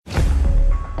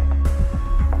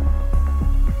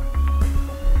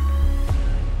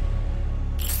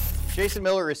Jason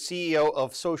Miller is CEO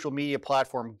of social media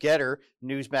platform Gettr,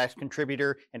 Newsmax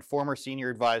contributor, and former senior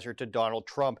advisor to Donald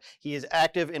Trump. He is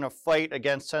active in a fight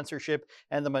against censorship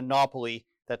and the monopoly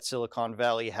that Silicon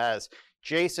Valley has.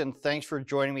 Jason, thanks for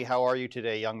joining me. How are you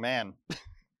today, young man?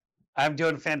 I'm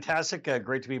doing fantastic.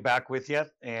 Great to be back with you.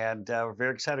 And we're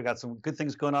very excited. Got some good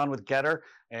things going on with Gettr,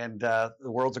 and the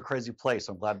world's a crazy place.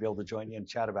 I'm glad to be able to join you and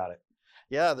chat about it.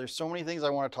 Yeah, there's so many things I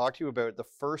want to talk to you about. The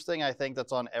first thing I think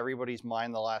that's on everybody's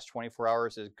mind the last 24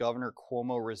 hours is Governor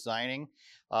Cuomo resigning.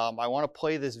 I want to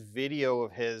play this video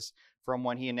of his from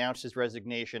when he announced his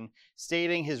resignation,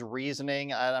 stating his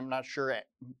reasoning. I'm not sure a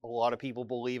lot of people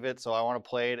believe it, so I want to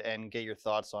play it and get your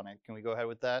thoughts on it. Can we go ahead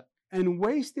with that? And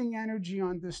wasting energy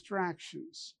on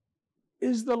distractions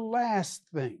is the last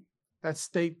thing that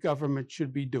state government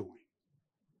should be doing.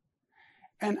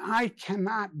 And I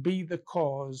cannot be the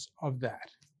cause of that.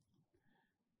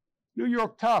 New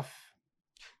York tough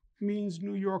means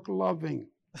New York loving.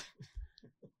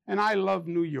 And I love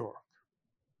New York.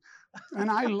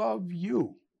 And I love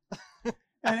you. And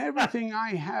everything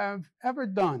I have ever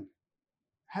done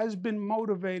has been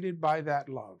motivated by that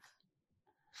love.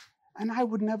 And I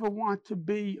would never want to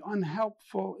be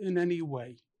unhelpful in any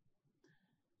way.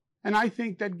 And I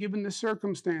think that given the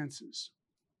circumstances,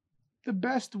 the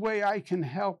best way I can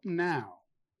help now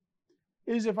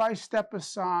is if I step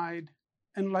aside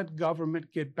and let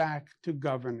government get back to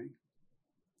governing.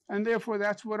 And therefore,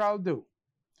 that's what I'll do.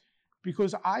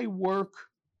 Because I work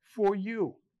for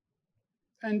you.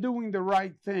 And doing the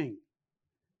right thing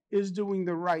is doing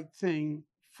the right thing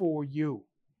for you.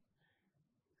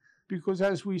 Because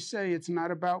as we say, it's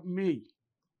not about me,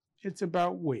 it's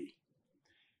about we.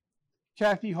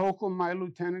 Kathy Hochul, my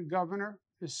lieutenant governor,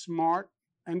 is smart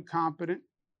and competent.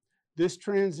 This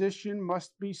transition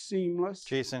must be seamless.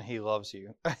 Jason, he loves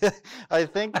you. I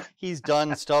think he's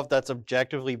done stuff that's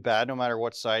objectively bad no matter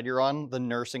what side you're on. The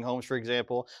nursing homes, for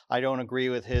example. I don't agree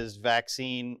with his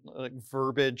vaccine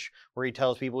verbiage where he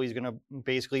tells people he's going to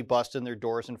basically bust in their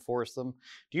doors and force them.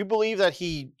 Do you believe that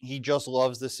he just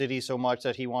loves the city so much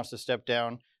that he wants to step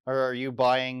down? Or are you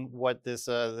buying what this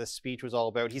speech was all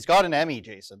about? He's got an Emmy,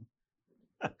 Jason.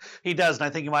 He does, and I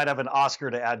think he might have an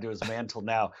Oscar to add to his mantle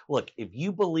now. Look, if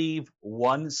you believe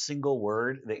one single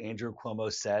word that Andrew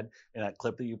Cuomo said in that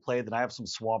clip that you played, then I have some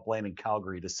swampland in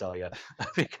Calgary to sell you.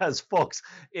 Because, folks,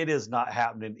 it is not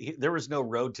happening. There was no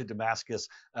road to Damascus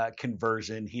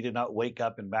conversion. He did not wake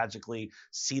up and magically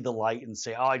see the light and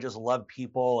say, oh, I just love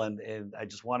people, and I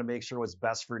just want to make sure what's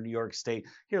best for New York State.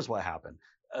 Here's what happened.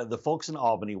 The folks in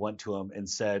Albany went to him and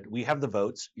said, we have the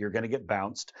votes. You're going to get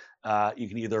bounced. You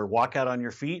can either walk out on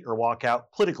your feet or walk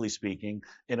out, politically speaking,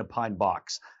 in a pine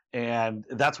box. And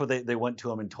that's what they went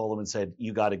to him and told him and said,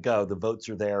 you got to go. The votes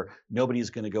are there. Nobody's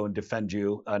going to go and defend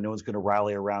you. No one's going to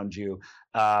rally around you.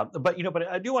 But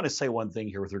I do want to say one thing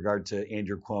here with regard to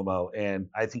Andrew Cuomo. And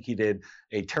I think he did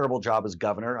a terrible job as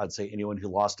governor. I'd say anyone who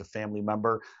lost a family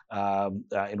member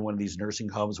in one of these nursing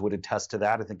homes would attest to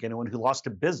that. I think anyone who lost a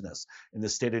business in the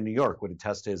state of New York would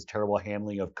attest to his terrible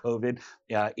handling of COVID.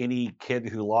 Any kid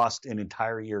who lost an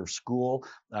entire year of school,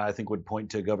 I think would point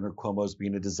to Governor Cuomo as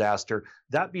being a disaster.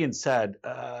 That being said,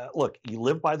 look, you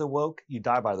live by the woke, you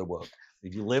die by the woke.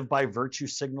 If you live by virtue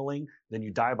signaling, then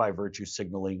you die by virtue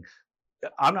signaling.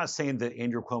 I'm not saying that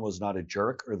Andrew Cuomo is not a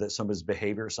jerk or that some of his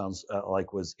behavior sounds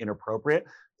like was inappropriate.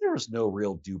 There was no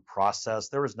real due process.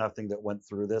 There was nothing that went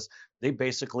through this. They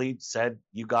basically said,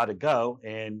 you got to go.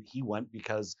 And he went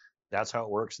because that's how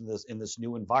it works in this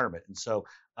new environment. And so,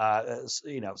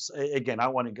 again,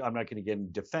 I'm not going to again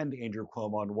defend Andrew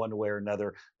Cuomo in one way or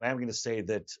another. But I'm going to say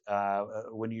that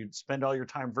when you spend all your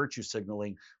time virtue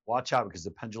signaling, watch out because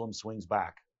the pendulum swings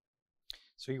back.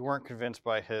 So you weren't convinced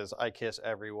by his "I kiss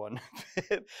everyone."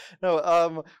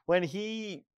 No, when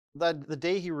the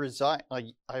day he resigned,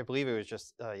 I believe it was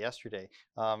just yesterday.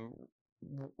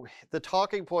 The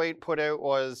talking point put out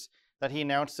was that he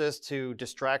announced this to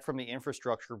distract from the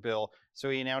infrastructure bill,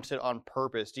 so he announced it on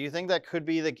purpose. Do you think that could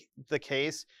be the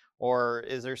case, or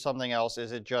is there something else?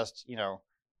 Is it just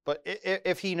But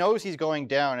if he knows he's going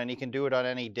down and he can do it on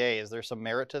any day, is there some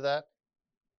merit to that?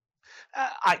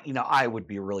 I would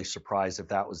be really surprised if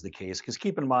that was the case, because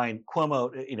keep in mind,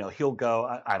 Cuomo, he'll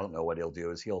go, I don't know what he'll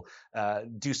do, is he'll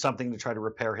do something to try to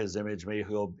repair his image. Maybe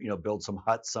he'll, build some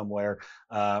huts somewhere,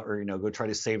 or, go try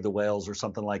to save the whales or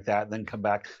something like that, and then come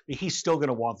back. He's still going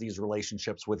to want these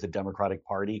relationships with the Democratic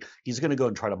Party. He's going to go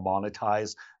and try to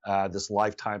monetize this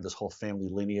lifetime, this whole family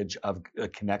lineage of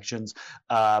connections.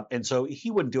 And so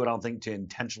he wouldn't do it, I don't think, to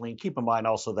intentionally. And keep in mind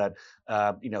also that,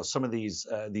 some of these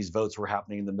votes were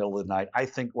happening in the middle of the night. night. I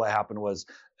think what happened was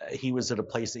he was at a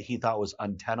place that he thought was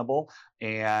untenable.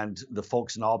 And the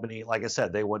folks in Albany, like I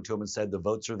said, they went to him and said, the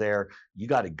votes are there. You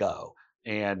got to go.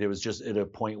 And it was just at a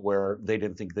point where they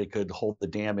didn't think they could hold the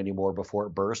dam anymore before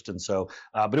it burst. And so,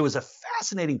 but it was a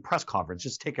fascinating press conference.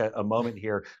 Just take a moment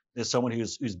here as someone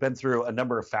who's been through a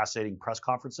number of fascinating press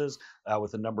conferences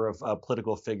with a number of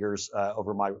political figures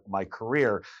over my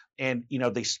career. And, you know,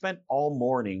 they spent all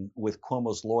morning with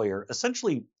Cuomo's lawyer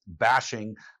essentially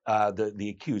bashing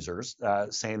the accusers,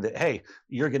 saying that, hey,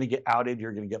 you're going to get outed.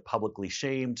 You're going to get publicly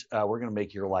shamed. We're going to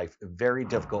make your life very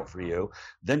difficult for you.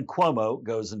 Then Cuomo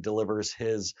goes and delivers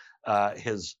his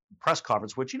press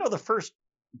conference, which, you know, the first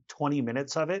 20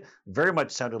 minutes of it very much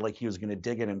sounded like he was going to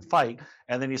dig in and fight.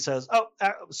 And then he says,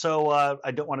 so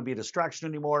I don't want to be a distraction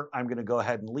anymore. I'm going to go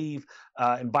ahead and leave.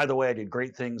 And by the way, I did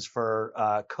great things for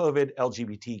COVID,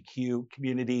 LGBTQ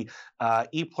community,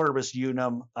 e pluribus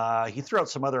unum. He threw out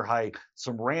some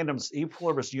randoms. E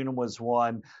pluribus unum was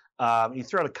one. He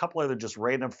threw out a couple other just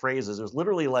random phrases. It was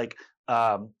literally like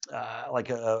a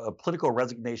political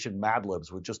resignation Mad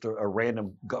Libs with just a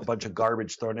random bunch of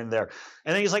garbage thrown in there.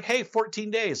 And then he's like, hey,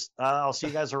 14 days. I'll see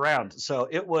you guys around. So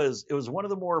it was one of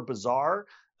the more bizarre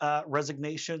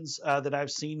resignations that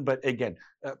I've seen. But again,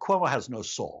 Cuomo has no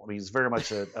soul. I mean, he's very much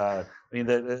the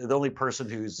only person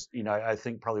who's, you know, I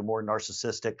think probably more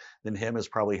narcissistic than him is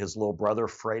probably his little brother,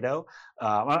 Fredo.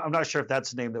 I'm not sure if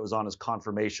that's the name that was on his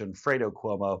confirmation, Fredo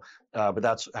Cuomo, but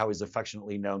that's how he's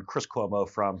affectionately known, Chris Cuomo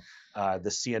from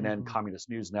the CNN Communist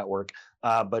News Network.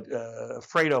 But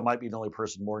Fredo might be the only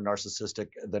person more narcissistic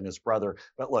than his brother.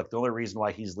 But look, the only reason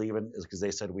why he's leaving is because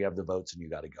they said, we have the votes and you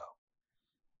got to go.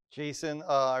 Jason,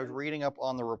 I was reading up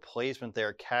on the replacement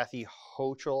there, Kathy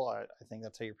Hochul. I think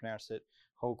that's how you pronounce it,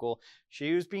 Hochul.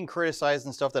 She was being criticized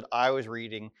and stuff that I was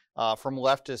reading from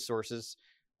leftist sources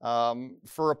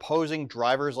for opposing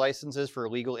driver's licenses for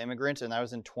illegal immigrants, and that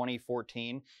was in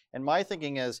 2014. And my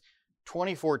thinking is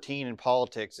 2014 in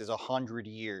politics is 100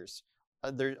 years.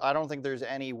 I don't think there's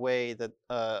any way that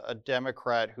a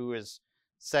Democrat who is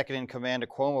second in command to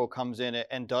Cuomo comes in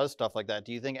and does stuff like that.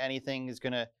 Do you think anything is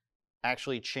going to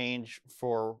actually change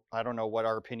for, I don't know what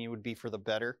our opinion would be, for the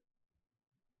better?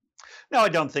 No, I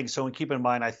don't think so. And keep in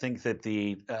mind, I think that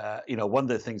one of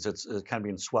the things that's kind of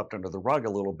being swept under the rug a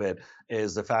little bit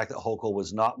is the fact that Hochul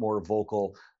was not more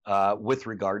vocal with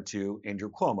regard to Andrew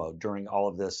Cuomo during all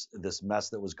of this mess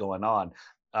that was going on.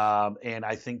 And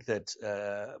I think that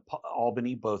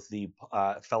Albany, both the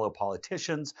fellow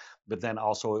politicians, but then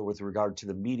also with regard to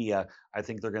the media, I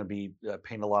think they're going to be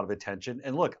paying a lot of attention.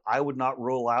 And look, I would not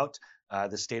rule out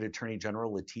the state attorney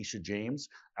general, Letitia James.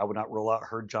 I would not rule out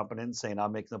her jumping in saying,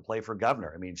 I'm making the play for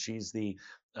governor. I mean, she's the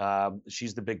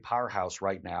big powerhouse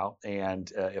right now.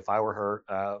 And if I were her,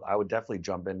 I would definitely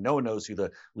jump in. No one knows who the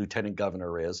lieutenant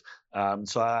governor is.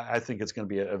 So I think it's going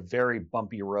to be a very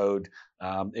bumpy road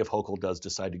if Hochul does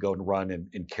decide to go and run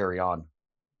and carry on.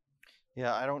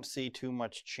 Yeah, I don't see too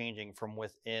much changing from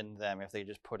within them if they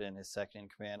just put in his second in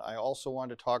command. I also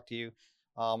wanted to talk to you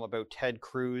about Ted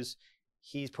Cruz.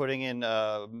 He's putting in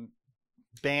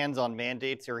bans on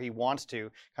mandates, or he wants to,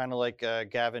 kind of like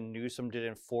Gavin Newsom did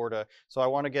in Florida. So I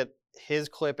want to get his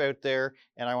clip out there,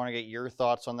 and I want to get your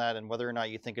thoughts on that and whether or not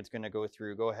you think it's going to go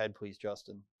through. Go ahead, please,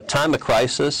 Justin. Time of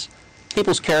crisis,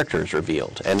 people's character is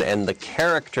revealed, and the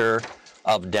character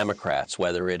of Democrats,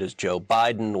 whether it is Joe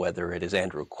Biden, whether it is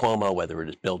Andrew Cuomo, whether it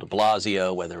is Bill de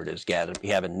Blasio, whether it is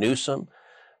Gavin Newsom,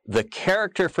 the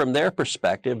character from their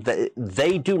perspective,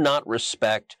 they do not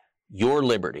respect your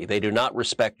liberty. They do not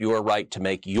respect your right to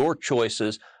make your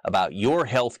choices about your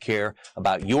health care,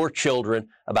 about your children,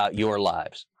 about your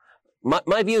lives.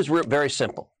 My view is very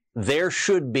simple. There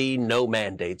should be no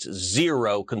mandates,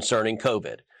 zero concerning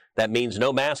COVID. That means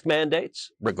no mask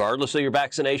mandates, regardless of your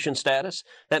vaccination status.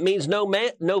 That means no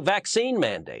vaccine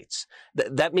mandates.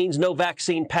 That means no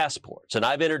vaccine passports. And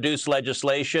I've introduced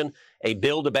legislation, a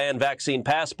bill to ban vaccine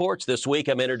passports. This week,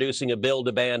 I'm introducing a bill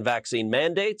to ban vaccine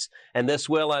mandates. And this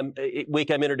week,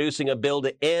 I'm introducing a bill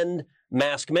to end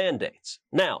mask mandates.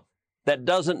 Now, that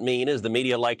doesn't mean, as the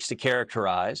media likes to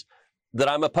characterize, that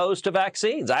I'm opposed to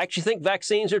vaccines. I actually think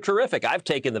vaccines are terrific. I've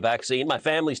taken the vaccine. My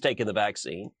family's taken the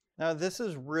vaccine. Now, this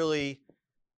is really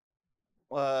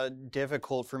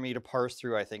difficult for me to parse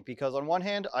through, I think, because on one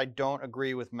hand, I don't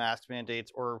agree with mask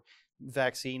mandates or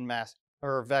vaccine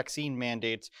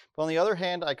mandates. But on the other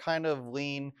hand, I kind of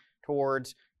lean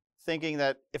towards thinking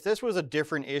that if this was a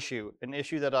different issue, an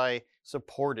issue that I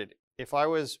supported, if I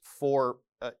was for,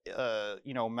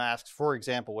 masks, for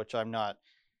example, which I'm not,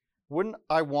 wouldn't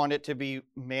I want it to be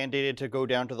mandated to go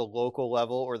down to the local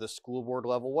level or the school board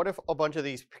level? What if a bunch of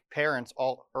these parents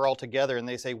are all together and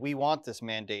they say, we want this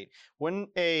mandate? Wouldn't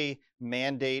a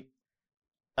mandate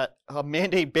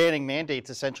banning mandates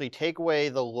essentially take away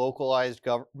the localized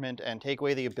government and take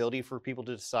away the ability for people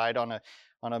to decide on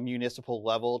a municipal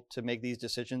level to make these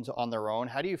decisions on their own?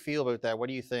 How do you feel about that? What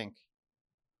do you think?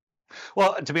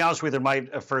 Well, to be honest with you, my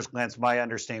at first glance, my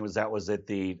understanding was that was at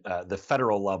the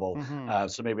federal level.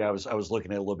 So maybe I was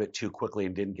looking at it a little bit too quickly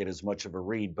and didn't get as much of a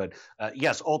read. But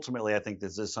yes, ultimately, I think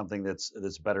this is something that's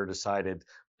better decided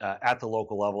at the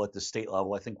local level, at the state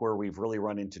level. I think where we've really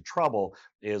run into trouble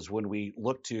is when we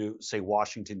look to, say,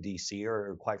 Washington D.C.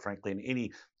 or quite frankly in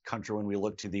any country, when we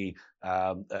look to the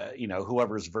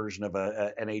whoever's version of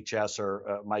a NHS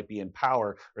or might be in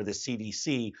power, or the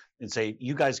CDC, and say,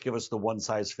 you guys give us the one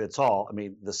size fits all. I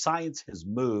mean, the science has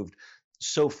moved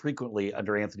so frequently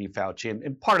under Anthony Fauci,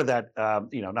 and part of that,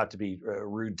 not to be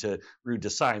rude to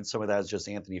science, some of that is just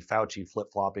Anthony Fauci flip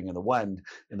flopping in the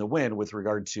wind with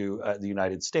regard to the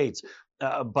United States.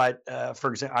 But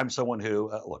for example, I'm someone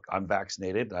who, look, I'm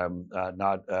vaccinated. I'm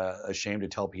not ashamed to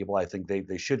tell people I think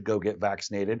they should go get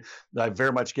vaccinated. I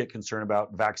very much get concerned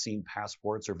about vaccine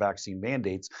passports or vaccine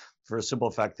mandates for a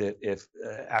simple fact that if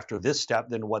after this step,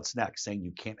 then what's next? Saying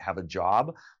you can't have a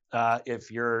job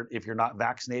if you're not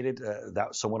vaccinated. That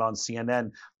someone on CNN,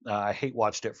 I hate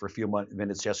watched it for a few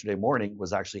minutes yesterday morning,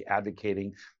 was actually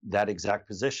advocating that exact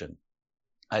position.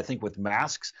 I think with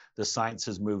masks, the science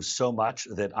has moved so much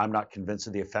that I'm not convinced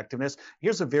of the effectiveness.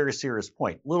 Here's a very serious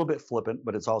point, a little bit flippant,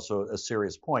 but it's also a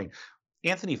serious point.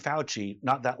 Anthony Fauci,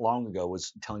 not that long ago,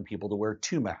 was telling people to wear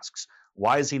 2 masks.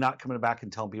 Why is he not coming back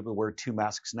and telling people to wear 2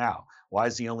 masks now? Why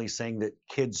is he only saying that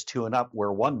kids 2 and up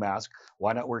wear 1 mask?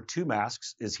 Why not wear 2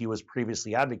 masks as he was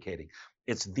previously advocating?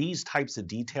 It's these types of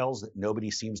details that nobody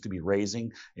seems to be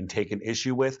raising and taking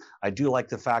issue with. I do like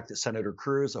the fact that Senator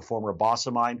Cruz, a former boss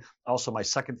of mine, also my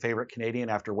second favorite Canadian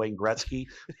after Wayne Gretzky,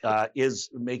 is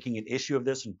making an issue of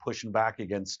this and pushing back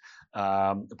against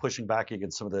some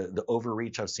of the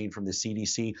overreach I've seen from the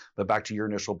CDC. But back to your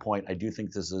initial point, I do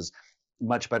think this is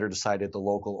much better decided at the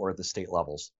local or at the state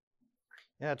levels.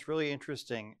 Yeah, it's really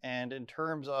interesting. And in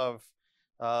terms of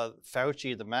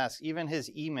Fauci, the mask, even his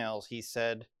emails, he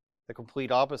said the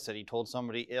complete opposite. He told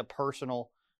somebody, a personal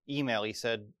email, he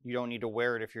said, you don't need to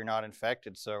wear it if you're not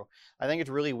infected. So I think it's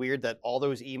really weird that all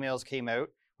those emails came out,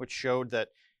 which showed that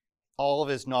all of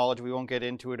his knowledge, we won't get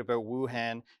into it, about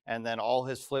Wuhan, and then all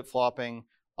his flip-flopping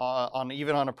on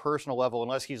even on a personal level,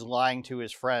 unless he's lying to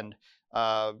his friend.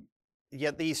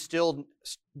 Yet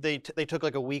they took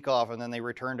like a week off and then they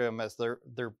returned to him as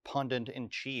their pundit in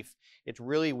chief. It's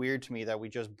really weird to me that we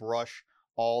just brush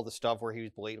all the stuff where he was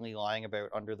blatantly lying about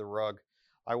under the rug.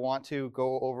 I want to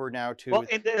go over now to. Well,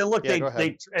 and look, they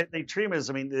treat him as,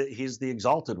 I mean, he's the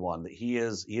exalted one. He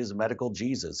is medical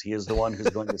Jesus. He is the one who's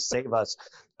going to save us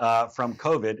from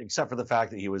COVID, except for the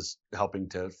fact that he was helping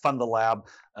to fund the lab,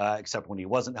 except when he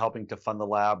wasn't helping to fund the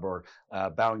lab, or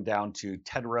bowing down to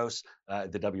Tedros,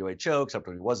 the WHO, except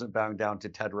when he wasn't bowing down to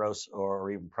Tedros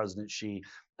or even President Xi.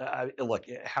 Look,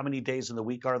 how many days in the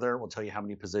week are there? We'll tell you how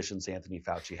many positions Anthony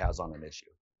Fauci has on an issue.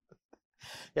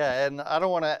 Yeah, and I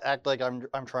don't want to act like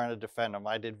I'm trying to defend him.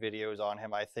 I did videos on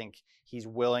him. I think he's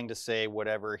willing to say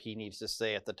whatever he needs to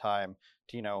say at the time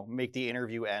to, make the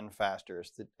interview end faster. It's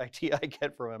the idea I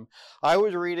get from him. I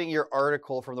was reading your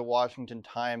article from the Washington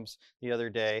Times the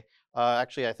other day.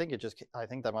 Actually, I think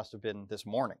that must have been this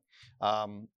morning.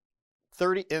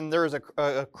 30, and there's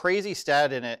a crazy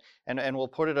stat in it, and we'll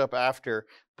put it up after,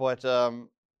 but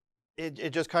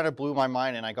it just kind of blew my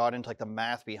mind, and I got into like the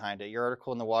math behind it. Your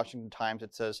article in the Washington Times,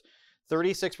 it says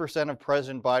 36% of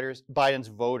President Biden's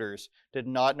voters did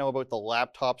not know about the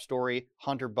laptop story,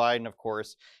 Hunter Biden, of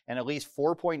course, and at least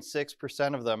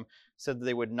 4.6% of them said that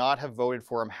they would not have voted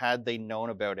for him had they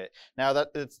known about it. Now,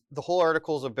 the whole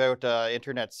article is about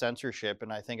internet censorship,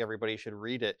 and I think everybody should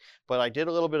read it. But I did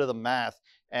a little bit of the math,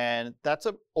 and that's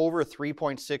over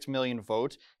 3.6 million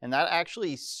votes, and that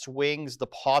actually swings the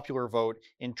popular vote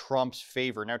in Trump's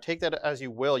favor. Now, take that as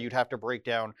you will. You'd have to break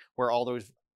down where all those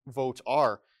votes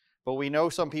are. But we know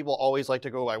some people always like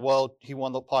to go like, well, he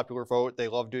won the popular vote. They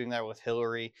love doing that with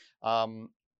Hillary.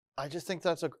 I just think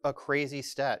that's a crazy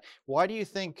stat. Why do you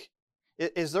think,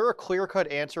 is there a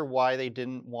clear-cut answer why they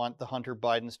didn't want the Hunter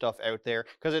Biden stuff out there?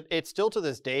 Because it still to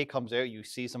this day comes out. You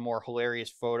see some more hilarious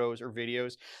photos or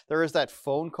videos. There is that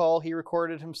phone call he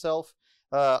recorded himself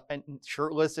and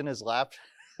shirtless in his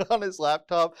on his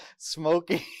laptop,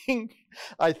 smoking,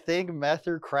 I think, meth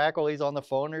or crack while he's on the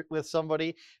phone with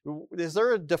somebody. Is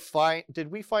there did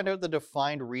we find out the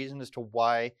defined reason as to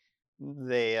why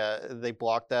they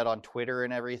blocked that on Twitter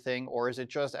and everything, or is it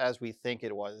just as we think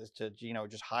it was, to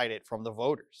just hide it from the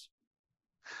voters?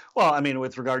 Well, I mean,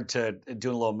 with regard to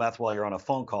doing a little meth while you're on a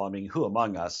phone call, I mean, who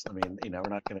among us? I mean, we're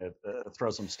not going to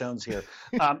throw some stones here.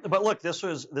 But look, this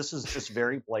is just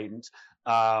very blatant.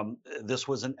 This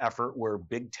was an effort where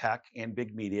big tech and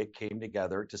big media came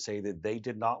together to say that they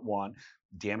did not want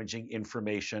damaging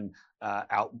information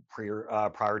out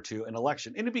prior to an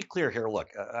election. And to be clear here, look,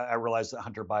 I realize that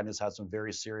Hunter Biden has had some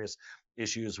very serious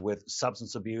issues with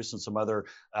substance abuse and some other.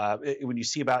 When you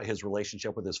see about his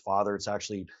relationship with his father, it's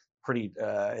actually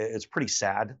it's pretty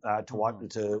sad to watch,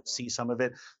 to see some of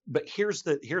it. But here's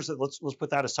the let's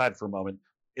put that aside for a moment.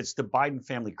 It's the Biden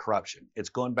family corruption. It's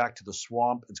going back to the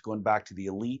swamp. It's going back to the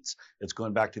elites. It's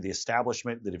going back to the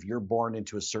establishment, that if you're born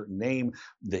into a certain name,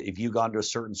 that if you've gone to a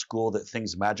certain school, that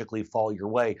things magically fall your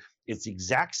way. It's the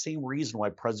exact same reason why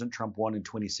President Trump won in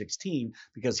 2016,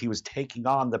 because he was taking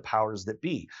on the powers that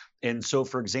be. And so,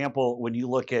 for example, when you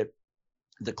look at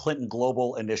the Clinton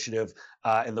Global Initiative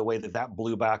and the way that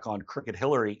blew back on Crooked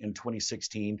Hillary in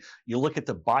 2016, you look at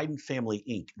the Biden Family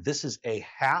Inc. This is a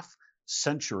half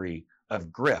century of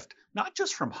grift, not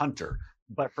just from Hunter,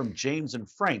 but from James and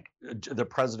Frank, the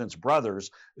president's brothers,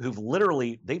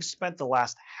 they've spent the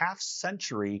last half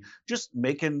century just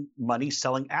making money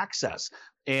selling access.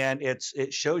 And it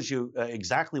shows you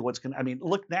exactly what's going to, I mean,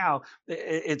 look now,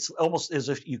 it's almost as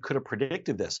if you could have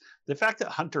predicted this. The fact that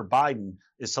Hunter Biden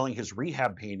is selling his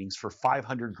rehab paintings for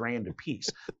 $500,000 a piece,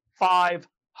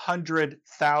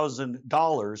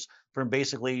 $500,000 from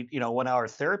basically, 1 hour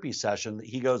therapy session that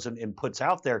he goes and puts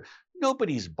out there.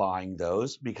 Nobody's buying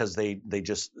those because they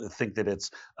just think that it's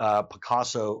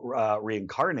Picasso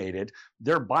reincarnated.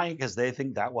 They're buying because they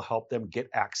think that will help them get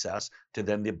access to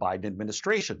then the Biden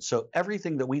administration. So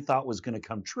everything that we thought was going to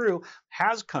come true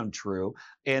has come true.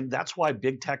 And that's why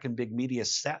big tech and big media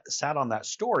sat on that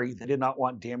story. They did not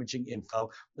want damaging info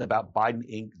about Biden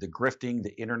Inc., the grifting,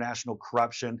 the international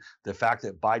corruption, the fact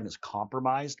that Biden is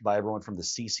compromised by everyone from the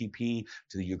CCP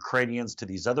to the Ukrainians to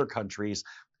these other countries.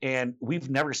 And we've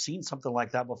never seen something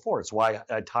like that before. It's why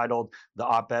I titled the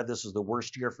op-ed, "This is the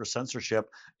worst year for censorship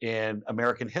in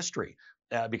American history."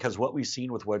 Because what we've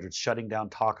seen with whether it's shutting down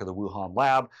talk of the Wuhan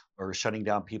lab, or shutting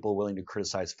down people willing to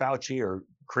criticize Fauci, or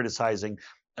criticizing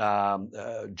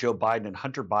Joe Biden and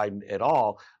Hunter Biden at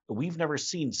all, we've never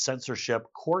seen censorship,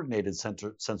 coordinated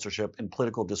censorship and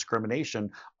political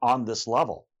discrimination on this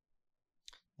level.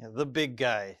 Yeah, the big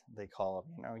guy, they call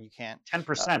him. You can't.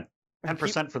 10%.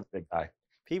 10% for the big guy.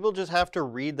 People just have to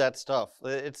read that stuff.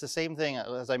 It's the same thing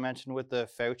as I mentioned with the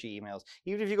Fauci emails.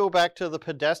 Even if you go back to the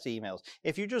Podesta emails,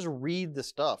 if you just read the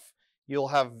stuff, you'll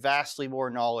have vastly more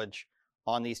knowledge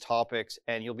on these topics,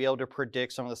 and you'll be able to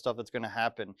predict some of the stuff that's going to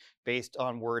happen based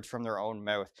on words from their own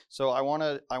mouth. So I want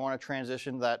to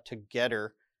transition that to Gettr.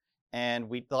 And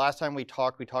the last time we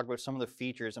talked about some of the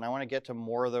features, and I want to get to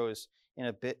more of those in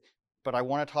a bit. But I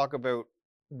want to talk about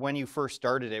when you first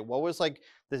started it. What was like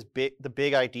the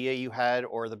big idea you had,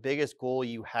 or the biggest goal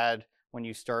you had when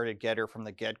you started Gettr from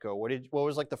the get-go? What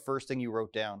was like the first thing you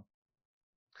wrote down?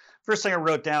 First thing I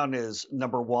wrote down is,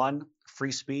 number one,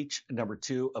 free speech, and number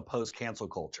two, oppose cancel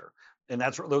culture. And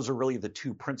those are really the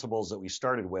two principles that we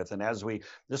started with. And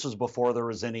this was before there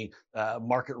was any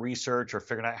market research or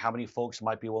figuring out how many folks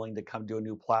might be willing to come to a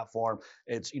new platform.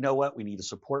 It's, we need to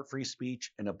support free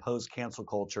speech and oppose cancel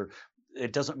culture.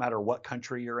 It doesn't matter what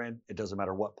country you're in. It doesn't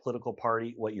matter what political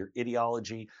party, what your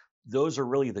ideology. Those are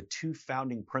really the two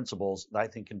founding principles that I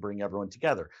think can bring everyone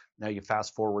together. Now you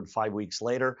fast forward 5 weeks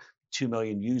later, 2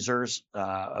 million users,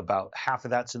 about half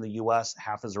of that's in the US,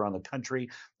 half is around the country.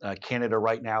 Canada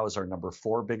right now is our number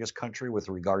 4 biggest country with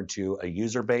regard to a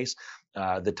user base.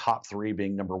 The top 3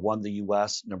 being number 1, the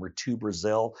US, number 2,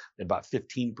 Brazil, at about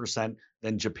 15%,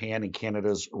 then Japan, and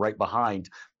Canada's right behind.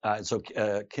 So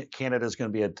Canada is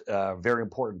going to be a very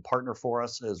important partner for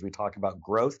us as we talk about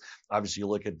growth. Obviously, you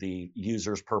look at the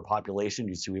users per population,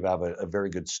 you see we have a very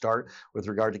good start with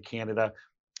regard to Canada.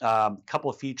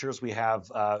 Couple of features we have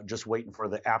just waiting for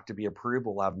the app to be approved.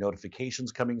 We'll have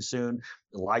notifications coming soon.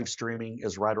 The live streaming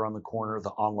is right around the corner. The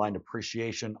online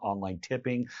appreciation, online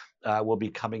tipping will be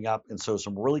coming up. And so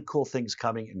some really cool things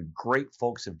coming, and great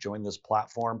folks have joined this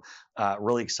platform.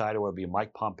 Really excited. Will be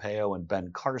Mike Pompeo and Ben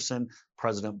Carson,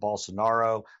 President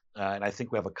Bolsonaro. And I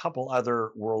think we have a couple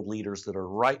other world leaders that are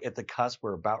right at the cusp.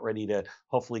 We're about ready to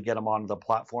hopefully get them onto the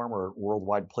platform, or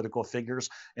worldwide political figures.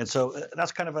 And so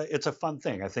that's it's a fun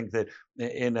thing. I think that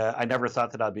I never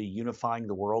thought that I'd be unifying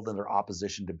the world in their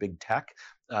opposition to big tech.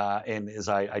 And as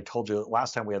I told you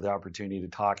last time we had the opportunity to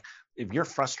talk, if you're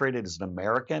frustrated as an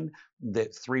American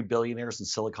that 3 billionaires in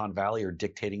Silicon Valley are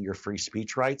dictating your free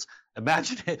speech rights,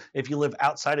 imagine if you live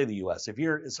outside of the US. If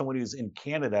you're someone who's in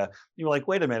Canada, you're like,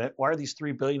 wait a minute, why are these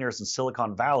 3 billionaires in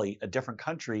Silicon Valley, a different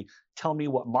country, tell me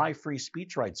what my free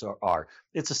speech rights are?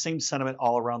 It's the same sentiment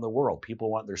all around the world.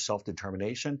 People want their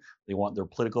self-determination, they want their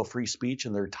political free speech,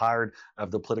 and they're tired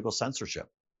of the political censorship.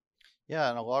 Yeah,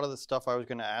 and a lot of the stuff I was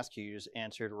going to ask you, you just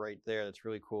answered right there. That's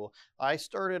really cool. I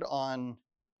started on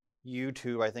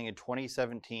YouTube, I think, in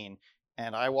 2017,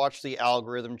 and I watched the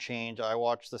algorithm change. I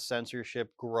watched the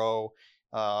censorship grow,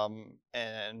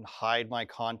 and hide my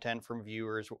content from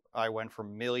viewers. I went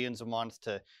from millions a month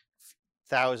to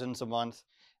thousands a month.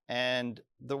 And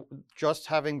just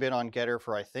having been on Getter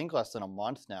for, I think, less than a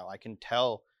month now, I can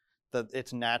tell that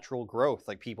it's natural growth.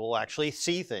 Like, people actually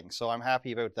see things. So I'm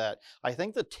happy about that. I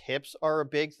think the tips are a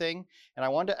big thing. And I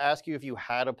wanted to ask you if you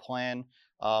had a plan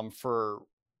for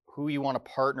who you want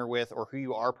to partner with, or who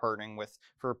you are partnering with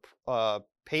for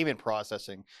payment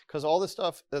processing. Because all the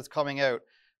stuff that's coming out,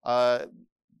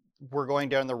 we're going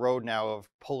down the road now of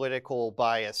political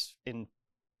bias in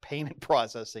payment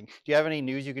processing. Do you have any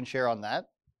news you can share on that?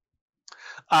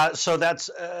 So that's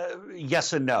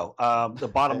yes and no. The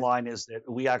bottom line is that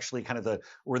we actually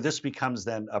where this becomes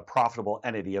then a profitable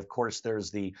entity. Of course,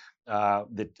 there's the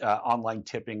online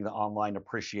tipping, the online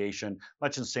appreciation,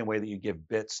 much in the same way that you give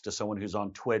bits to someone who's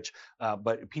on Twitch.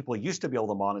 But people used to be able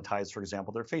to monetize, for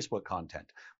example, their Facebook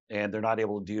content, and they're not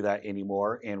able to do that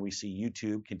anymore. And we see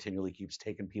YouTube continually keeps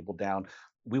taking people down.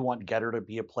 We want Getter to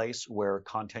be a place where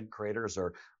content creators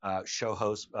or show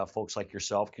hosts, folks like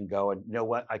yourself, can go and, you know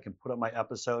what, I can put up my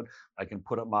episode, I can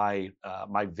put up my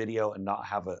my video and not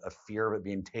have a fear of it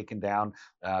being taken down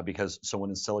because someone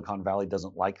in Silicon Valley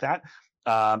doesn't like that.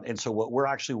 And so what we're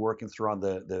actually working through on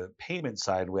the payment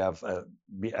side, we have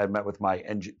I met with my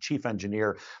chief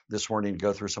engineer this morning to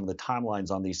go through some of the timelines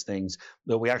on these things.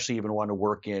 But we actually even want to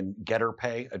work in Getter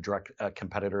Pay, a direct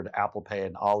competitor to Apple Pay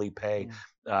and Alipay.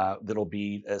 That'll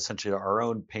be essentially our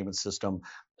own payment system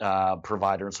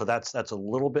provider. And so that's a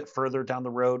little bit further down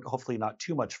the road, hopefully not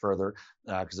too much further,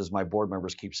 because as my board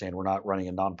members keep saying, we're not running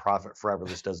a nonprofit forever.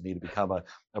 This does need to become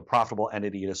a profitable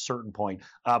entity at a certain point.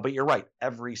 But you're right,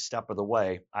 every step of the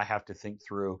way, I have to think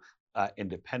through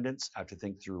independence, I have to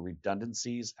think through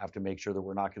redundancies, I have to make sure that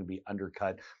we're not going to be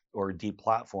undercut or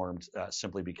deplatformed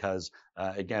simply because,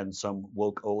 again, some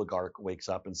woke oligarch wakes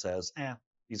up and says,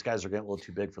 these guys are getting a little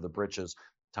too big for the britches,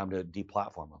 time to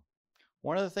deplatform them.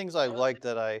 One of the things I like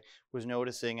that I was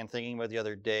noticing and thinking about the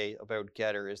other day about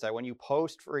Getter is that when you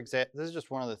post, for example, this is just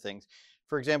one of the things.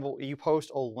 For example, you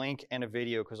post a link and a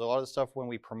video, because a lot of the stuff when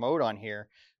we promote on here,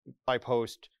 I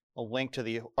post a link to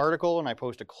the article and I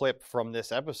post a clip from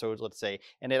this episode, let's say,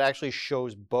 and it actually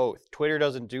shows both. Twitter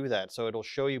doesn't do that, so it'll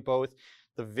show you both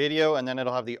the video and then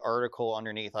it'll have the article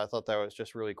underneath. I thought that was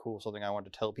just really cool, something I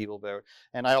wanted to tell people about.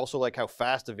 And I also like how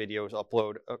fast the videos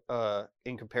upload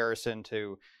in comparison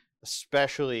to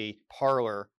especially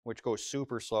Parler, which goes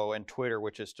super slow, and Twitter,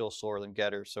 which is still slower than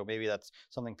Getter. So maybe that's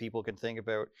something people can think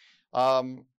about.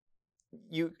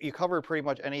 You covered pretty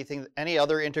much anything. Any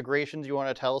other integrations you want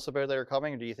to tell us about that are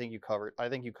coming, or do you think you covered? I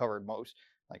think you covered most,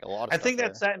 like a lot of I stuff think there.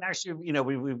 that's that. And actually, you know,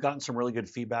 we've gotten some really good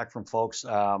feedback from folks.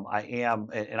 I am,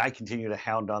 and I continue to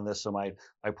hound on this. So my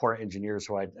poor engineers,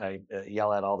 who I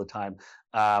yell at all the time,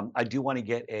 I do want to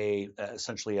get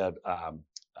essentially a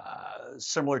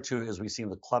similar to as we see in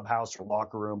the clubhouse or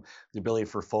locker room, the ability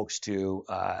for folks to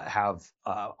have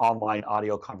online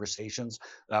audio conversations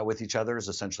with each other is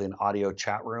essentially an audio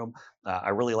chat room. I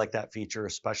really like that feature,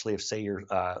 especially if say you're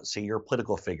a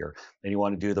political figure and you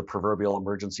want to do the proverbial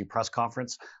emergency press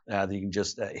conference, that you can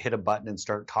just hit a button and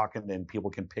start talking and people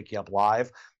can pick you up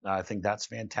live. I think that's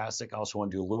fantastic. I also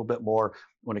want to do a little bit more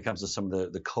when it comes to some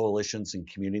of the coalitions and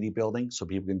community building, so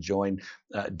people can join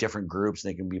different groups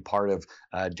and they can be part of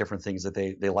different things that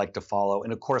they like to follow.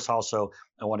 And of course, also,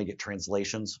 I want to get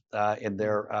translations in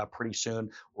there pretty soon.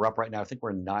 We're up right now. I think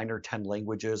we're in 9 or 10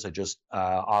 languages. I just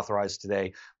authorized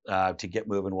today to get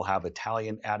moving. We'll have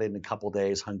Italian added in a couple of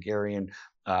days, Hungarian,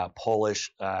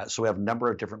 Polish. So we have a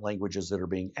number of different languages that are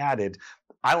being added.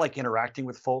 I like interacting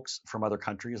with folks from other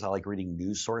countries. I like reading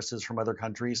news sources from other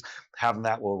countries. Having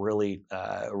that will really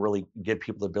give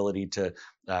people the ability to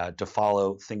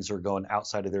follow things that are going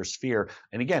outside of their sphere.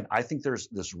 And again, I think there's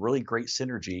this really great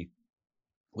synergy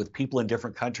with people in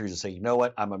different countries to say, you know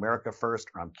what, I'm America first,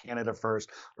 or I'm Canada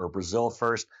first, or Brazil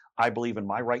first. I believe in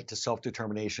my right to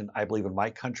self-determination. I believe in my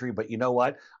country. But you know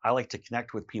what? I like to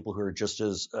connect with people who are just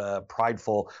as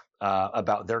prideful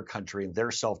about their country and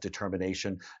their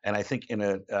self-determination. And I think in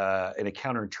a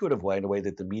counterintuitive way, in a way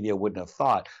that the media wouldn't have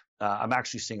thought, I'm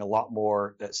actually seeing a lot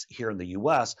more here in the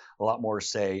U.S., a lot more,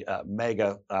 say,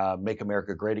 MAGA, Make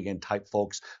America Great Again type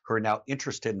folks who are now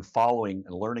interested in following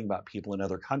and learning about people in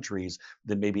other countries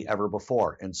than maybe ever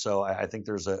before. And so I think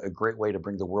there's a great way to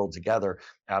bring the world together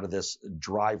out of this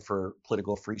drive for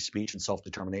political free speech and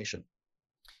self-determination.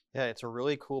 Yeah, it's a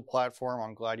really cool platform.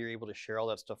 I'm glad you're able to share all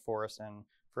that stuff for us. And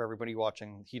for everybody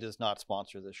watching, he does not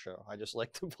sponsor this show. I just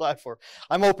like the platform.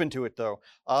 I'm open to it, though.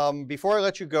 Before I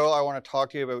let you go, I want to talk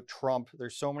to you about Trump.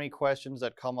 There's so many questions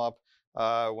that come up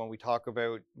when we talk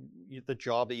about the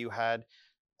job that you had.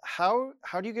 How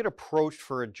do you get approached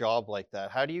for a job like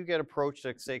that? How do you get approached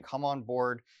to say, come on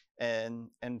board and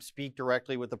speak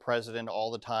directly with the president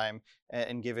all the time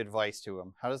and give advice to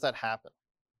him? How does that happen?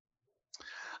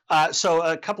 So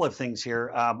a couple of things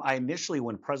here. I initially,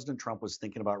 when President Trump was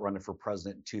thinking about running for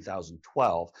president in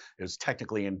 2012, it was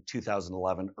technically in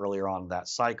 2011, earlier on in that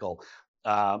cycle,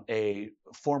 a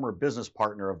former business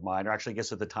partner of mine, or actually I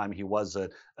guess at the time he was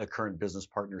a current business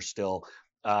partner still,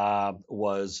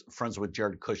 was friends with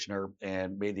Jared Kushner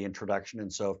and made the introduction.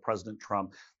 And so if President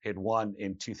Trump had won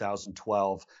in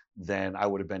 2012, then I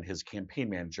would have been his campaign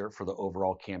manager for the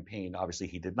overall campaign. Obviously,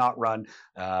 he did not run.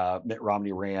 Mitt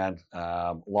Romney ran,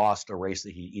 lost a race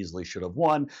that he easily should have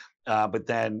won. But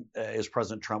then as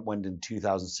President Trump went in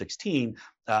 2016,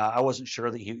 I wasn't sure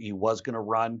that he was going to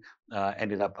run.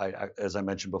 Ended up, as I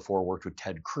mentioned before, worked with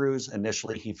Ted Cruz.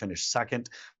 Initially, he finished second.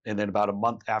 And then about a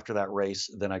month after that race,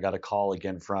 then I got a call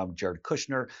again from Jared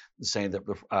Kushner saying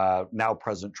that now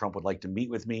President Trump would like to meet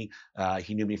with me.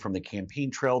 He knew me from the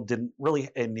campaign trail, didn't really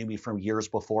knew me from years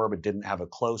before, but didn't have a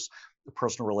close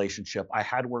personal relationship. I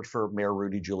had worked for Mayor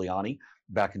Rudy Giuliani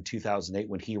back in 2008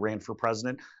 when he ran for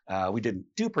president. We didn't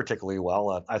do particularly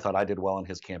well. I thought I did well in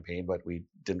his campaign, but we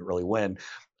didn't really win.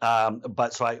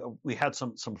 But so we had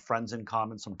some friends in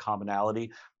common, some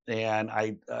commonality. And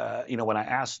when I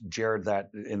asked Jared that,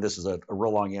 and this is a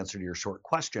real long answer to your short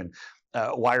question,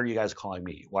 why are you guys calling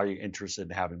me? Why are you interested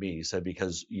in having me? He said,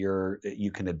 because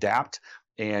you can adapt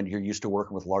and you're used to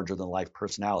working with larger than life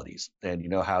personalities, and you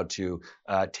know how to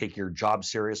take your job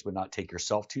serious but not take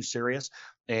yourself too serious.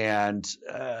 And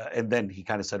then he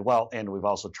kind of said, well, and we've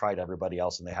also tried everybody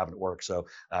else and they haven't worked, so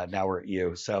now we're at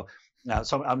you. So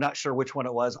I'm not sure which one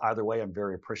it was. Either way, I'm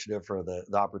very appreciative for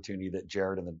the opportunity that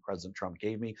Jared and then President Trump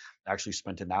gave me. I actually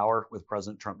spent an hour with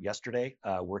President Trump yesterday,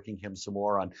 working him some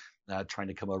more on trying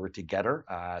to come over to Gettr.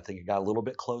 I think it got a little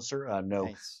bit closer.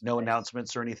 No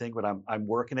announcements or anything, but I'm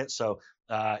working it. So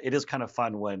it is kind of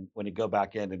fun when you go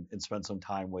back in and spend some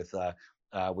time with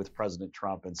President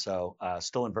Trump. And so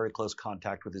still in very close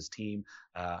contact with his team.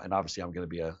 And obviously I'm going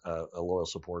to be a loyal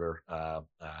supporter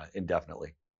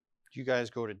indefinitely. Did you guys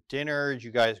go to dinner? Did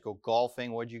you guys go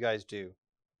golfing? What did you guys do?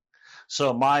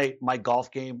 So my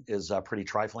golf game is pretty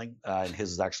trifling, and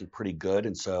his is actually pretty good,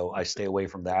 and so I stay away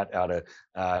from that.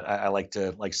 I like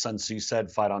to, like Sun Tzu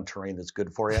said, fight on terrain that's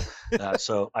good for you.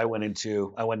 So I went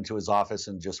into his office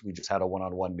and we just had a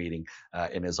one-on-one meeting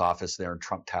in his office there in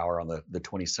Trump Tower on the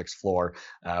 26th floor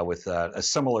with a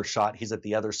similar shot. He's at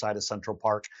the other side of Central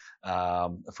Park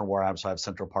from where I am, so I have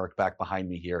Central Park back behind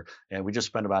me here, and we just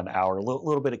spent about an hour, a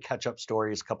little bit of catch-up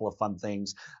stories, a couple of fun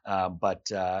things.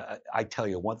 But I tell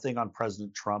you, one thing on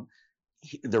President Trump,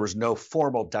 there was no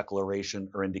formal declaration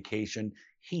or indication.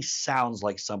 He sounds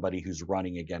like somebody who's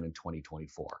running again in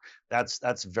 2024.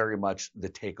 That's very much the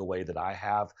takeaway that I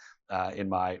have in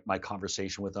my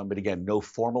conversation with him. But again, no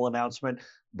formal announcement.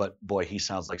 But boy, he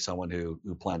sounds like someone who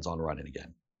plans on running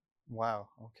again. Wow.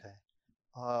 Okay.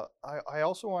 I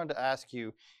also wanted to ask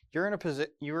you. You were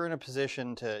in a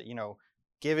position to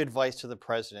give advice to the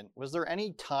president. Was there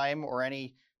any time or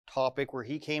any topic where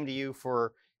he came to you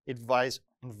for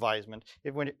advisement?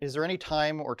 Is there any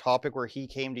time or topic where he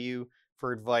came to you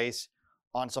for advice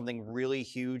on something really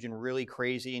huge and really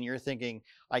crazy, and you're thinking,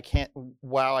 I can't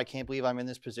believe I'm in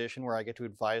this position where I get to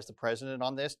advise the president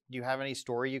on this? Do you have any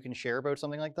story you can share about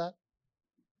something like that?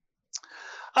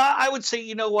 I would say,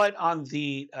 you know what,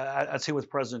 I'd say with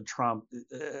President Trump,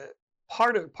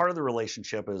 part of the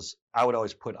relationship is I would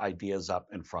always put ideas up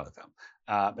in front of him.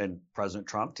 And President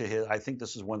Trump, I think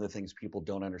this is one of the things people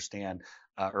don't understand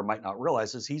or might not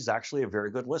realize, is he's actually a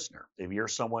very good listener. If you're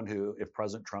someone if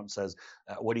President Trump says,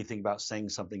 what do you think about saying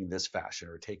something in this fashion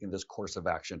or taking this course of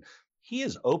action? He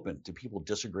is open to people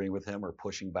disagreeing with him or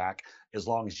pushing back, as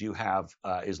long as you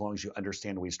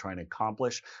understand what he's trying to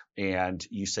accomplish, and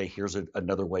you say, here's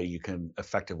another way you can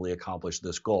effectively accomplish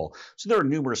this goal. So there are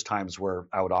numerous times where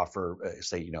I would offer,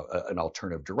 an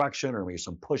alternative direction or maybe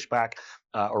some pushback.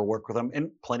 or work with him.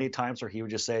 And plenty of times where he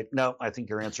would just say, no, I think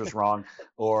your answer is wrong.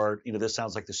 Or, this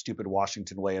sounds like the stupid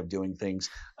Washington way of doing things.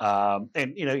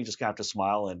 And, you just have to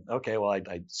smile and, okay, well,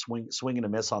 I swing and a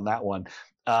miss on that one.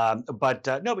 No,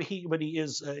 but he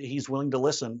is, he's willing to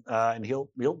listen, and he'll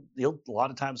a lot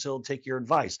of times he'll take your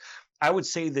advice. I would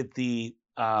say that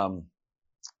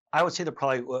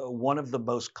probably one of the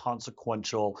most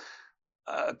consequential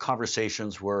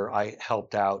conversations where I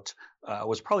helped out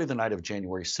was probably the night of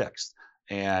January 6th.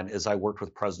 And as I worked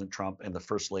with President Trump and the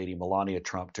First Lady Melania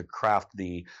Trump to craft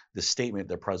the statement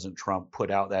that President Trump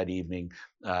put out that evening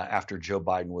after Joe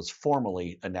Biden was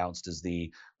formally announced as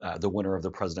the winner of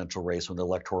the presidential race when the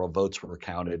electoral votes were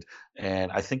counted.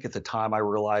 And I think at the time I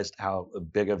realized how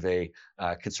big of a,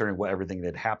 concerning what everything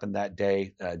that happened that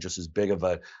day, just as big of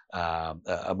a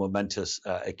momentous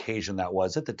occasion that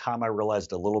was. At the time I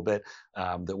realized a little bit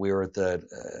that we were at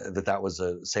that was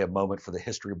a moment for the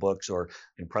history books, or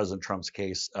in President Trump's case,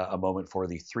 a moment for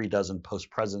the 36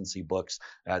 post-presidency books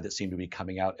that seem to be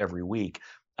coming out every week.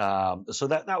 So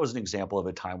that was an example of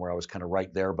a time where I was kind of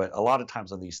right there. But a lot of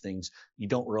times on these things, you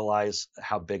don't realize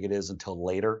how big it is until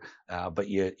later. But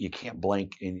you can't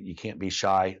blink and you can't be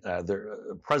shy.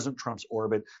 President Trump's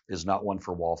orbit is not one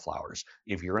for wallflowers.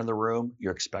 If you're in the room,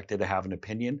 you're expected to have an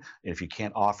opinion. And if you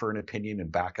can't offer an opinion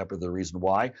and back up the reason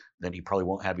why, then he probably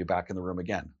won't have you back in the room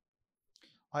again.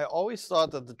 I always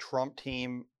thought that the Trump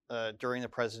team during the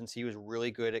presidency was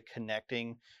really good at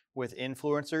connecting with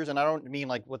influencers. And I don't mean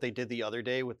like what they did the other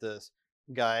day with this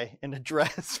guy in a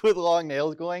dress with long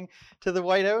nails going to the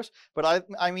White House, but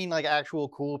I mean like actual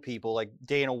cool people like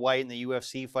Dana White and the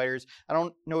UFC fighters. I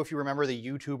don't know if you remember the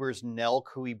YouTubers Nelk,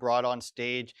 who he brought on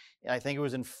stage, I think it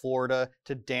was in Florida,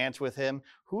 to dance with him.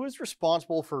 Who is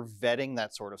responsible for vetting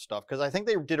that sort of stuff? Because I think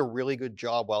they did a really good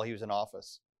job while he was in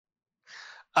office.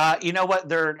 You know what?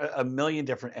 There are a million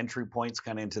different entry points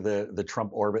kind of into the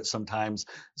Trump orbit. Sometimes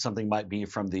something might be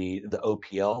from the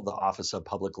OPL, the Office of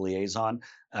Public Liaison.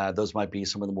 Those might be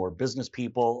some of the more business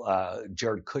people.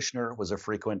 Jared Kushner was a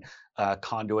frequent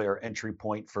conduit or entry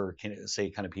point for,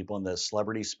 kind of people in the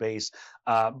celebrity space.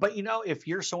 But, if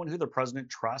you're someone who the president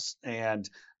trusts and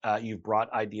you've brought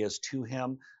ideas to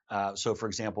him. So, for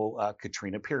example,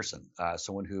 Katrina Pearson,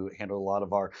 someone who handled a lot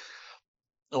of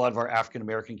our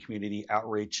African-American community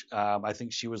outreach. I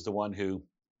think she was the one who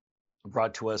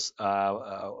brought to us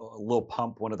Lil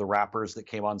Pump, one of the rappers that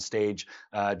came on stage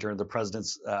during the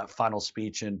president's final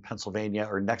speech in Pennsylvania,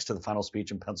 or next to the final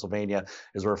speech in Pennsylvania,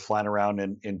 as we're flying around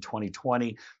in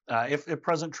 2020. If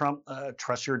President Trump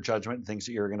trusts your judgment and thinks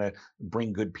that you're going to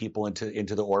bring good people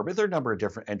into the orbit, there are a number of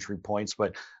different entry points,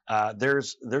 but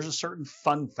there's a certain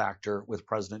fun factor with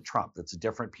President Trump that's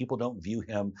different. People don't view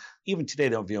him, even today, they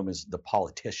don't view him as the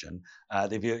politician.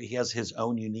 He has his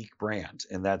own unique brand,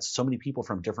 and that's so many people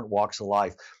from different walks of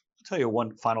life. I'll tell you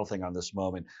one final thing on this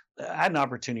moment. I had an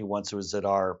opportunity once. It was at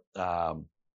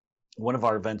one of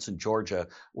our events in Georgia,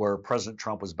 where President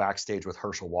Trump was backstage with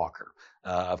Herschel Walker,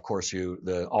 of course,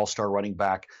 the all-star running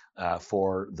back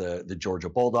for the Georgia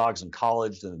Bulldogs in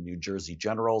college, the New Jersey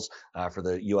Generals for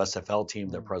the USFL team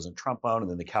that President Trump owned, and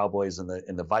then the Cowboys and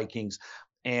the Vikings.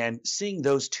 And seeing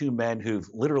those two men who've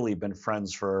literally been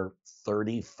friends for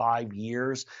 35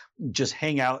 years just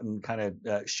hang out and kind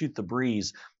of shoot the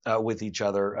breeze with each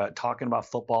other, talking about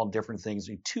football and different things,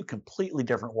 two completely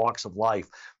different walks of life.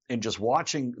 And just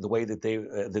watching the way that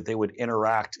they would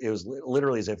interact, it was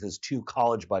literally as if his two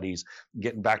college buddies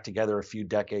getting back together a few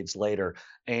decades later.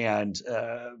 And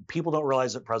people don't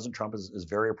realize that President Trump is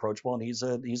very approachable, and he's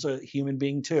a human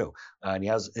being too. And he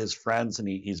has his friends, and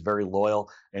he's very loyal.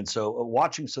 And so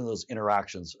watching some of those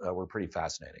interactions were pretty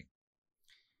fascinating.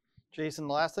 Jason,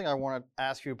 the last thing I want to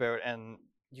ask you about, and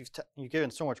you've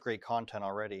given so much great content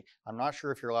already. I'm not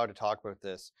sure if you're allowed to talk about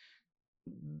this.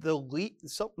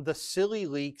 The silly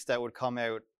leaks that would come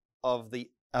out of the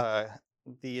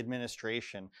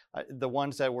administration, the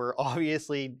ones that were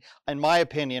obviously, in my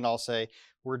opinion, I'll say,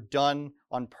 were done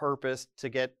on purpose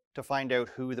to find out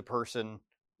who the person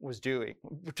was doing,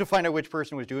 to find out which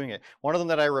person was doing it. One of them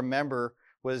that I remember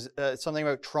was something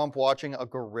about Trump watching a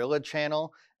gorilla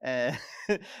channel, and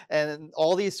and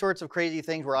all these sorts of crazy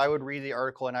things, where I would read the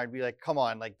article and I'd be like, come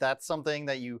on, like that's something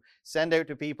that you send out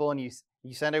to people, and you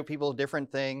send out people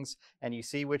different things and you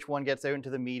see which one gets out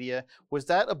into the media. Was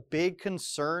that a big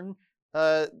concern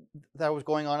that was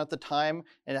going on at the time?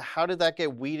 And how did that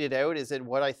get weeded out? Is it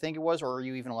what I think it was, or are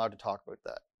you even allowed to talk about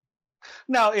that?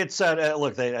 No, it's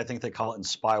look. I think they call it in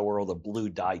spy world a blue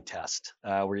dye test,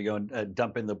 where you go and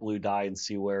dump in the blue dye and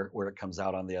see where it comes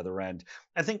out on the other end.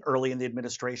 I think early in the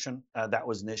administration that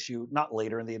was an issue, not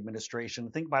later in the administration.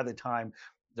 I think by the time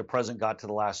the president got to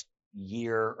the last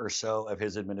year or so of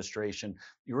his administration,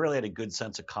 you really had a good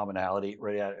sense of commonality,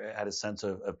 really had a sense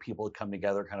of people come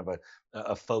together, kind of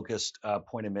a focused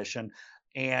point of mission.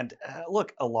 And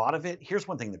look, a lot of it, here's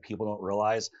one thing that people don't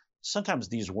realize. Sometimes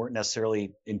these weren't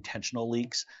necessarily intentional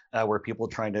leaks where people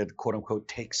trying to quote unquote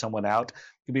take someone out.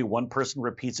 It could be one person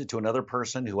repeats it to another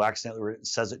person who accidentally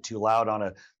says it too loud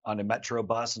on a metro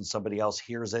bus and somebody else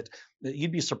hears it.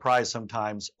 You'd be surprised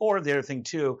sometimes. Or the other thing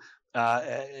too,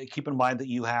 keep in mind that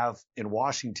you have in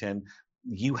Washington,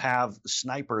 you have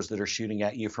snipers that are shooting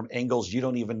at you from angles you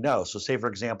don't even know. So, say for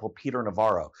example, Peter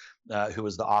Navarro, who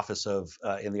was in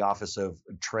the Office of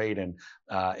Trade and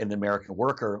in the American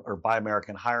Worker, or Buy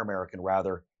American, Hire American,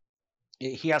 rather.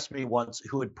 He asked me once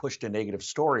who had pushed a negative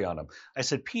story on him. I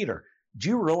said, Peter, do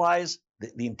you realize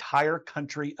that the entire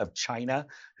country of China,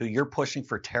 who you're pushing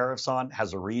for tariffs on,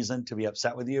 has a reason to be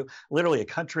upset with you? Literally a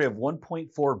country of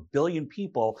 1.4 billion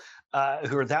people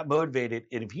who are that motivated.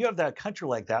 And if you have that country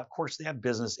like that, of course, they have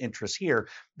business interests here.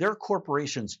 There are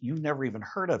corporations you've never even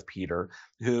heard of, Peter,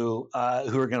 who are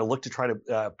going to look to try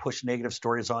to push negative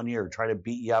stories on you or try to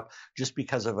beat you up just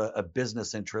because of a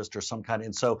business interest or some kind.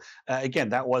 And so, again,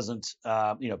 that wasn't,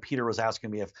 Peter was asking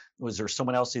me was there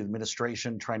someone else in the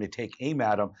administration trying to take aim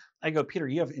at him? I go, Peter,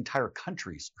 you have entire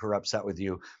countries who are upset with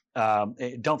you.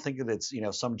 Don't think that it's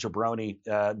some jabroni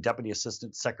deputy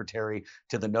assistant secretary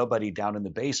to the nobody down in the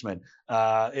basement.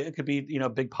 It could be a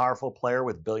big powerful player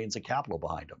with billions of capital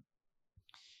behind him.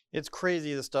 It's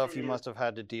crazy the stuff you must have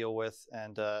had to deal with,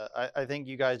 and I think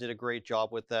you guys did a great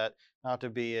job with that. Not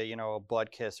to be a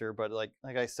butt kisser, but like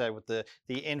I said, with the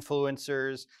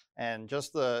influencers and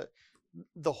just the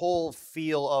whole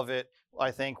feel of it,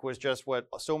 I think was just what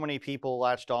so many people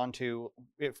latched onto,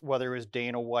 whether it was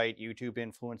Dana White, YouTube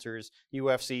influencers,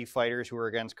 UFC fighters who are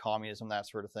against communism, that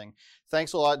sort of thing.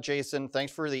 Thanks a lot, Jason.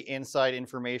 Thanks for the inside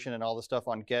information and all the stuff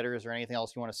on Gettr. Is there anything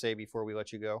else you want to say before we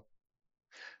let you go?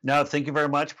 No, thank you very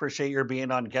much. Appreciate your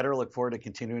being on Gettr. Look forward to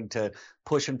continuing to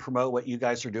push and promote what you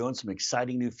guys are doing. Some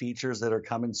exciting new features that are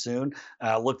coming soon.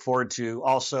 Look forward to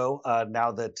also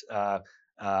now that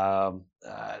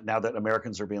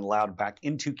Americans are being allowed back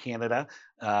into Canada,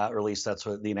 or at least that's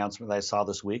what the announcement that I saw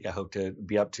this week. I hope to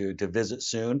be up to visit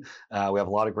soon. We have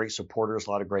a lot of great supporters,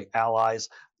 a lot of great allies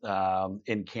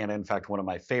in Canada. In fact, one of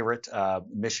my favorite,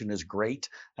 Mission is Great,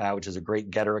 which is a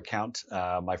great Gettr account.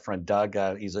 My friend Doug,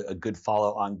 he's a good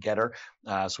follow on Gettr.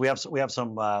 So we have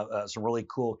some really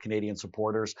cool Canadian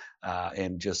supporters,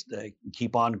 and just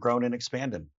keep on growing and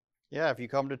expanding. Yeah, if you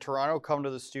come to Toronto, come to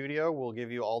the studio. We'll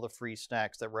give you all the free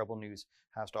snacks that Rebel News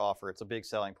has to offer. It's a big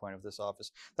selling point of this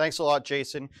office. Thanks a lot,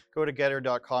 Jason. Go to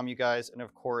Gettr.com, you guys, and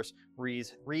of course,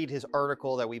 read his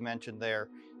article that we mentioned there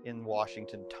in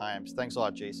Washington Times. Thanks a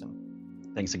lot,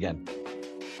 Jason. Thanks again.